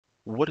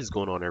What is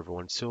going on,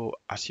 everyone? So,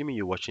 assuming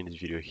you're watching this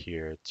video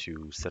here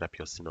to set up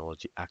your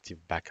Synology Active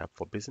Backup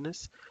for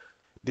business,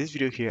 this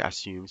video here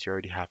assumes you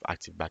already have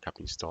Active Backup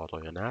installed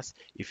on your NAS.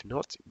 If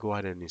not, go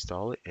ahead and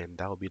install it, and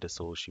that will be the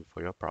solution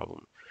for your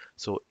problem.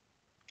 So,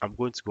 I'm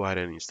going to go ahead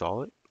and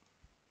install it.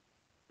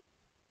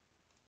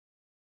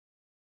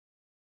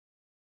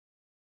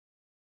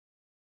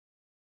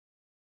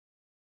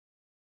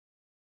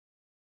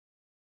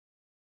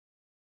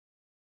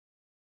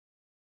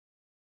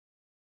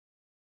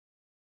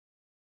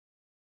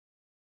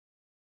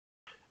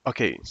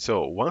 Okay,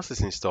 so once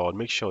it's installed,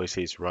 make sure it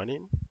says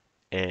running,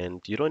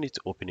 and you don't need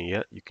to open it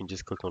yet. You can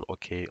just click on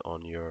OK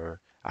on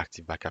your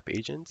Active Backup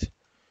agent.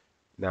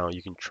 Now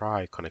you can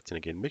try connecting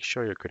again. Make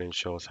sure your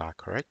credentials are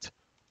correct.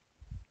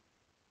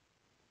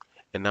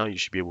 And now you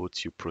should be able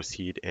to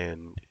proceed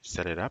and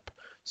set it up.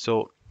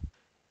 So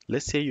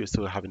let's say you're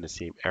still having the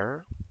same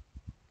error.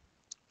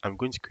 I'm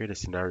going to create a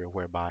scenario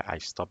whereby I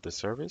stop the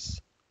service.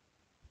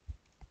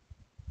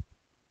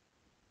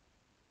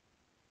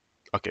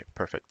 Okay,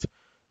 perfect.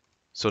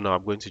 So now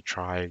I'm going to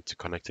try to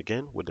connect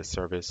again with the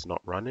service not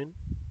running.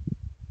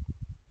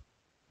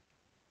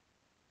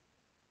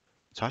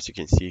 So as you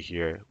can see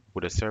here,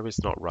 with the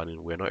service not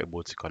running, we're not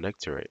able to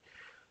connect to it.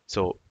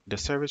 So the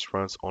service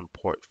runs on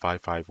port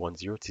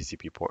 5510,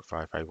 TCP port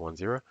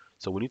 5510.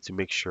 So we need to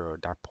make sure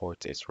that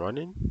port is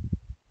running.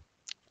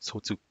 So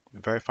to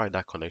verify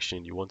that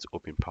connection, you want to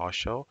open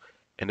PowerShell,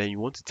 and then you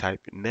want to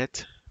type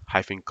net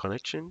hyphen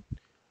connection,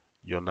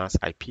 your NAS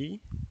IP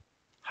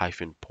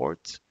hyphen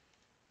port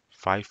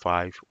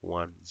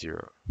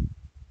 5510.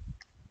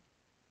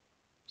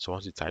 So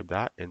once you type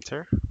that,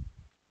 enter,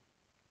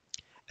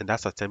 and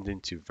that's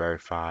attempting to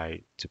verify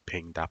to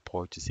ping that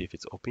port to see if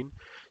it's open.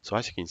 So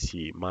as you can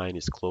see, mine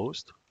is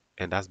closed,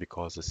 and that's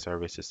because the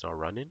service is not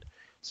running.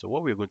 So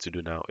what we're going to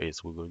do now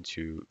is we're going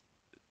to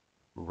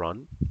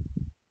run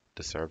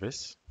the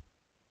service.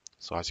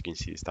 So as you can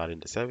see, it's starting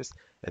the service,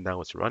 and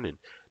now it's running.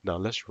 Now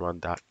let's run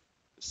that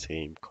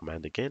same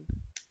command again,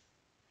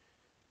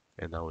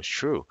 and now it's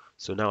true.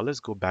 So now let's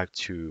go back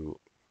to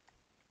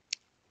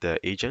the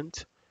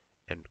agent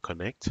and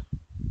connect.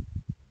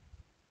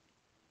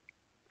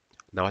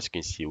 Now as you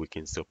can see, we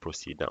can still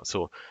proceed now.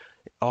 So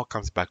it all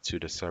comes back to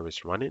the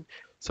service running.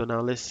 So now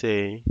let's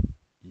say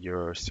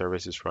your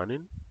service is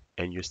running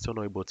and you're still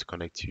not able to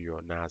connect to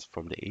your NAS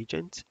from the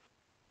agent,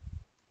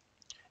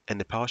 and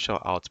the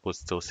PowerShell output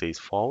still says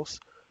false.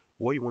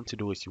 What you want to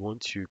do is you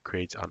want to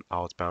create an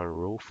outbound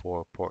rule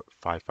for port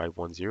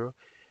 5510.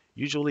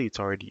 Usually it's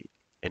already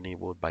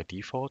enabled by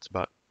default,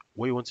 but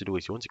what you want to do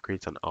is you want to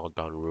create an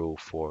outbound rule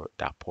for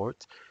that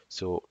port.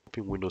 So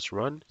open Windows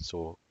Run,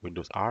 so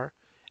Windows R,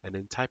 and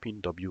then type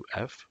in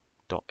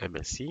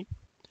wf.msc.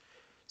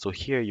 So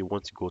here you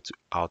want to go to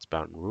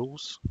outbound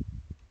rules.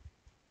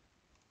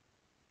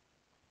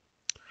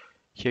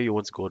 Here you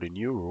want to go to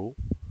new rule,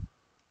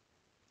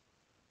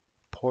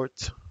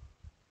 port,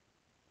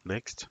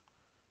 next,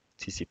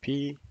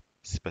 TCP,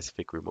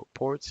 specific remote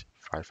port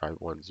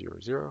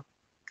 55100,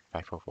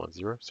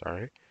 5510,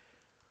 sorry.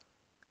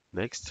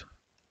 Next,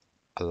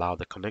 allow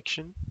the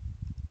connection.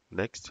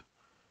 Next,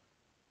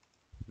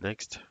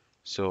 next.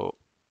 So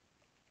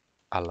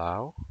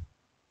allow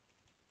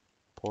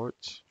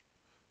port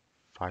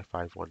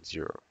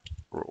 5510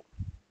 rule.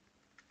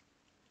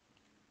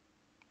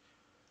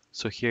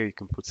 So here you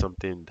can put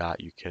something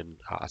that you can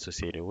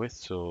associate it with.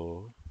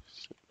 So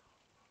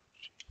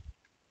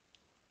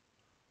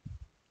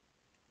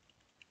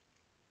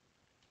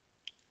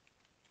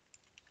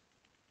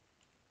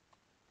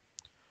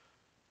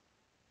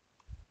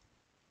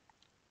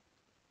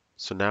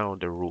now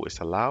the rule is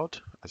allowed,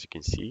 as you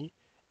can see,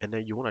 and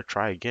then you want to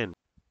try again.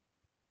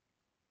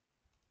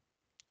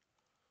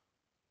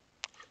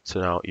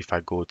 So now if I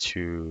go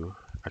to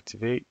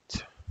activate,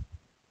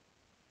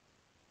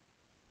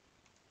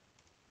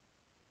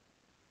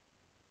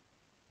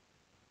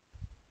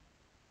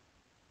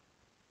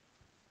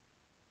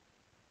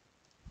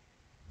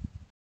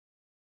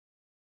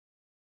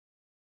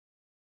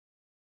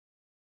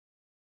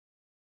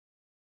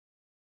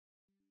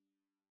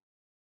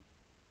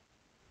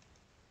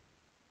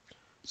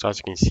 so as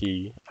you can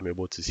see, I'm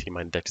able to see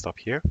my desktop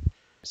here.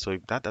 So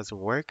if that doesn't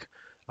work,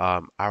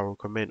 I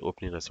recommend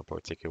opening a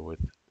support ticket with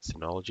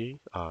Synology.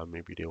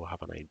 Maybe they will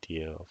have an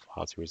idea of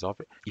how to resolve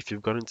it. If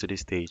you've gotten to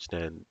this stage,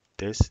 then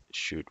this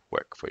should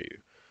work for you.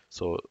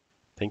 So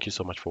thank you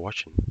so much for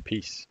watching.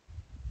 Peace.